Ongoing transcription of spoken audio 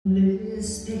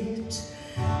Listed,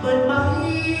 but my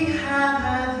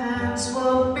hands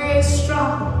were made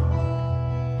strong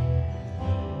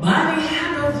by the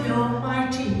hand of the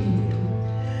Almighty.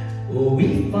 Oh,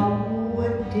 we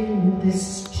forward in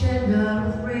this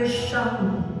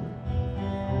generation,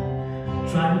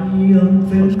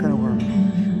 triumphantly.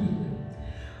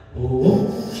 Oh,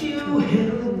 won't you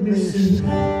help me sing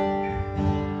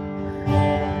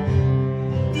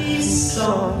these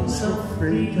songs of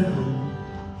freedom?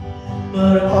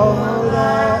 But all I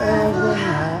ever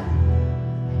had,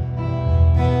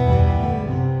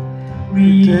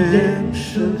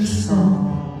 redemption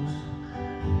songs.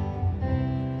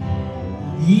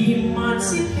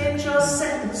 Emancipate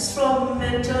yourselves from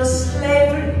mental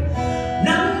slavery.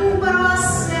 None but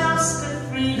ourselves can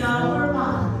free our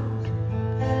mind.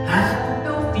 Have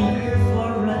no fear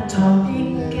for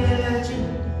atomic energy,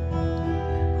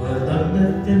 for none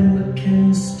of them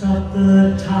can stop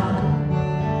the time.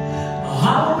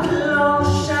 How long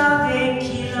shall they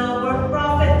kill our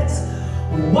prophets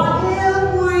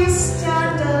while we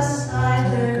stand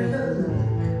aside and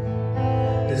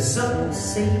look? Some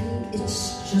say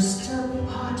it's just a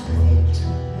part of it.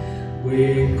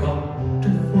 We got to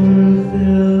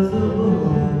fulfill the book.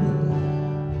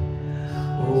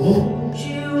 Oh, won't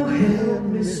you help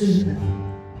me sing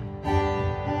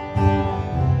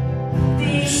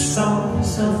these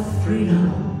songs of freedom?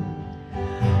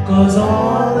 'Cause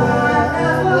all I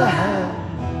ever had,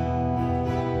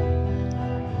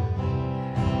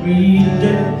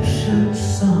 redemption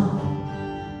song.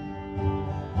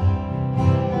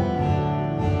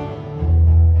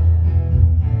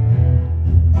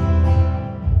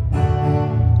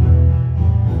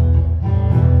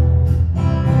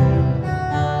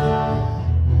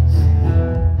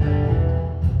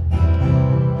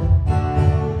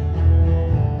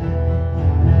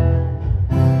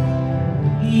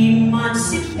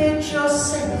 Emancipate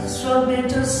yourselves from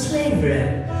mental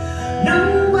slavery.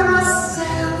 None but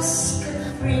ourselves can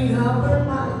free our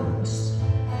minds.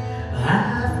 I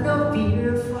have no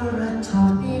fear for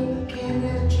atomic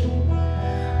energy,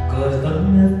 'cause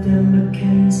none of them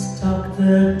can stop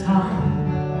the time.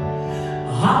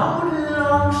 How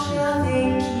long shall they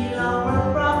kill our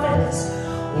prophets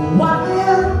while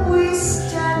we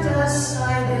stand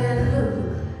aside and look?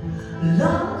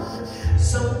 Lord,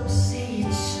 so